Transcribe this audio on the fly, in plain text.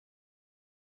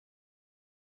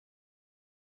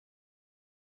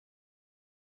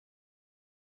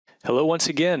Hello once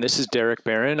again, this is Derek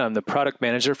Barron. I'm the Product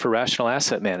Manager for Rational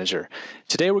Asset Manager.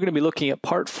 Today we're going to be looking at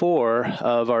part 4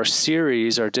 of our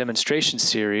series, our demonstration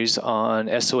series on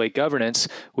SOA Governance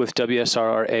with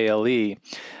WSRR ALE.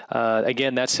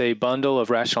 Again, that's a bundle of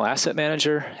Rational Asset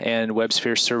Manager and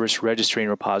WebSphere Service Registry and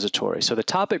Repository. So the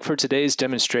topic for today's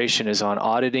demonstration is on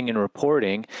auditing and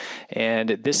reporting, and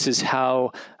this is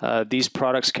how these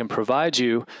products can provide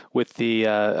you with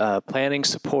the planning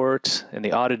support and the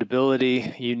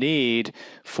auditability you need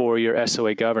for your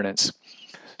SOA governance.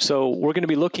 So we're going to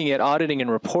be looking at auditing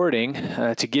and reporting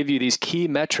to give you these key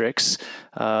metrics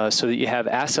so that you have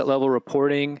asset level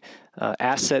reporting,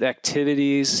 asset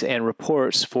activities and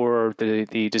reports for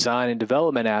the design and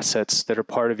development assets that are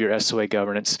part of your SOA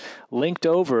governance, linked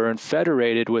over and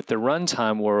federated with the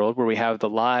runtime world where we have the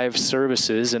live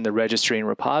services in the registry and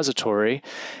repository,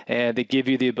 and they give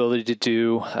you the ability to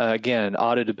do, again,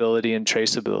 auditability and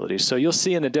traceability. So you'll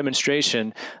see in the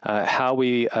demonstration how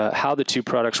the two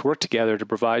products work together to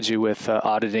provide you with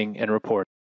auditing and reporting.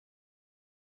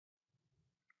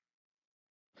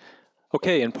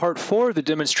 Okay, in part 4 of the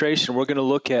demonstration, we're going to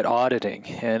look at auditing,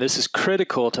 and this is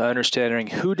critical to understanding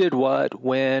who did what,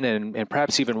 when, and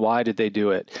perhaps even why did they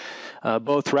do it.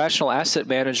 Both Rational Asset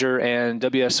Manager and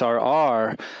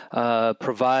WSRR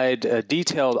provide a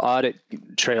detailed audit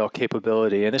trail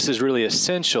capability, and this is really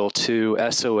essential to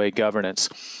SOA governance.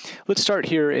 Let's start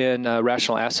here in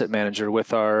Rational Asset Manager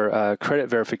with our credit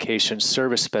verification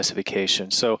service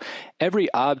specification. So every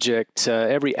object,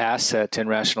 every asset in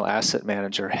Rational Asset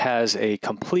Manager has a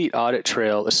complete audit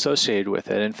trail associated with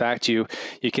it. In fact, you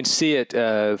can see it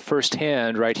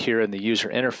firsthand right here in the user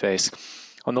interface.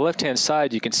 On the left-hand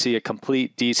side, you can see a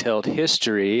complete detailed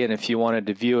history, and if you wanted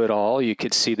to view it all, you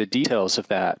could see the details of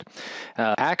that.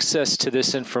 Access to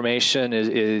this information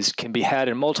can be had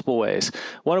in multiple ways.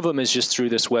 One of them is just through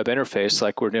this web interface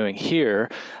like we're doing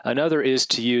here. Another is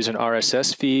to use an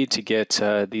RSS feed to get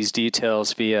these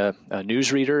details via a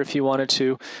newsreader if you wanted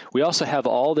to. We also have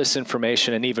all this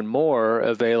information and even more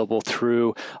available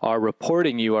through our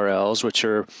reporting URLs, which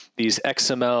are these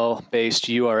XML-based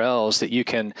URLs that you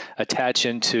can attach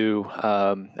into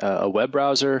a web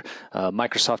browser,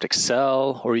 Microsoft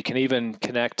Excel, or you can even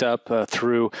connect up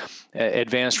through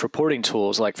advanced reporting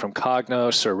tools like from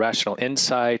Cognos or Rational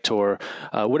Insight, or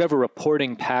whatever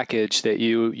reporting package that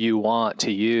you want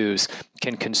to use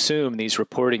can consume these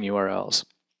reporting URLs.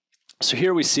 So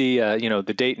here we see,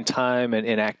 the date and time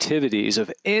and activities of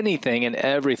anything and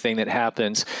everything that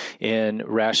happens in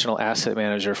Rational Asset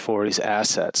Manager for these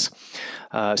assets.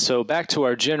 So back to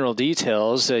our general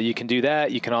details, you can do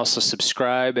that. You can also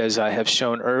subscribe, as I have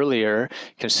shown earlier.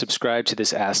 You can subscribe to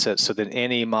this asset so that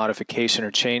any modification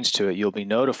or change to it, you'll be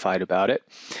notified about it.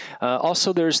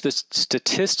 Also, there's the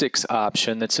statistics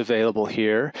option that's available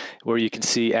here, where you can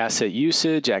see asset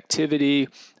usage, activity,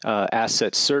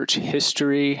 asset search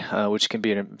history, which can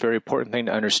be a very important thing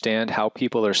to understand how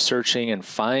people are searching and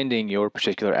finding your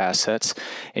particular assets.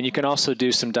 And you can also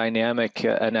do some dynamic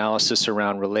analysis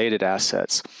around related assets.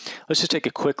 Let's just take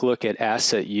a quick look at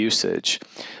asset usage.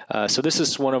 So this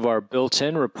is one of our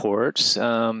built-in reports,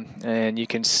 and you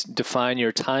can define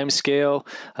your time scale.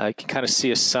 You can kind of see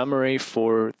a summary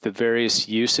for the various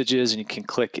usages, and you can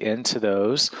click into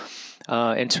those.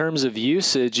 In terms of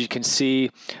usage, you can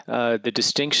see the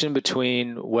distinction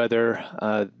between whether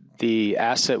the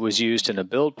asset was used in a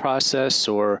build process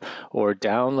or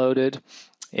downloaded.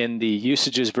 In the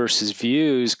usages versus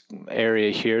views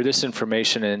area here, this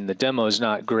information in the demo is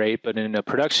not great, but in a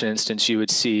production instance, you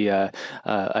would see a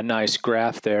nice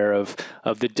graph there of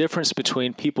the difference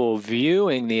between people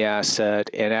viewing the asset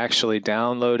and actually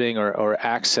downloading or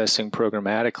accessing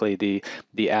programmatically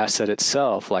the asset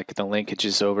itself, like the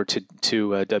linkages over to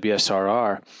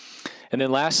WSRR. And then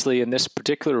lastly, in this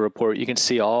particular report, you can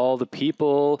see all the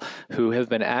people who have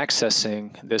been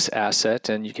accessing this asset,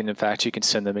 and you can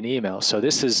send them an email. So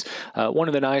this is one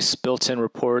of the nice built-in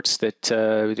reports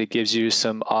that gives you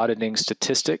some auditing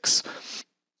statistics.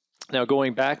 Now,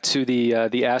 going back to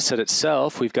the asset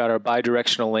itself, we've got our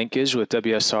bidirectional linkage with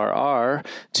WSRR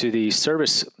to the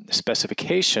service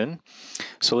specification.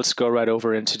 So let's go right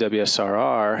over into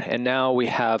WSRR, and now we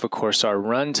have, of course, our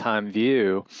runtime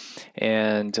view,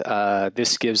 and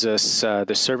this gives us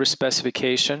the service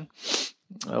specification,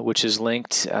 which is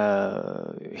linked.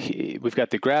 We've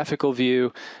got the graphical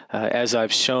view, as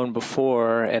I've shown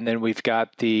before, and then we've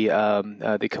got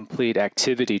the complete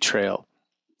activity trail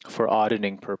for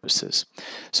auditing purposes.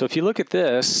 So if you look at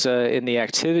this in the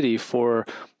activity for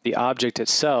the object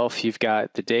itself, you've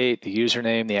got the date, the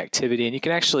username, the activity, and you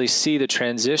can actually see the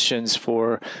transitions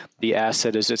for the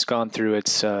asset as it's gone through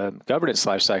its governance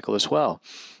lifecycle as well.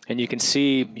 And you can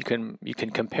see, you can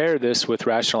compare this with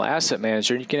Rational Asset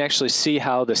Manager, and you can actually see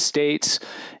how the states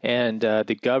and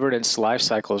the governance life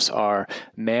cycles are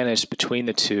managed between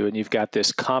the two, and you've got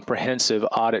this comprehensive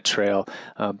audit trail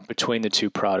between the two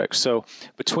products. So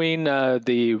between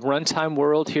the runtime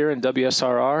world here in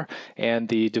WSRR and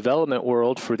the development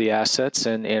world for the assets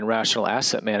and Rational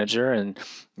Asset Manager and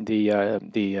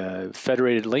the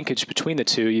federated linkage between the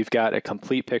two, you've got a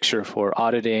complete picture for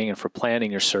auditing and for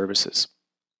planning your services.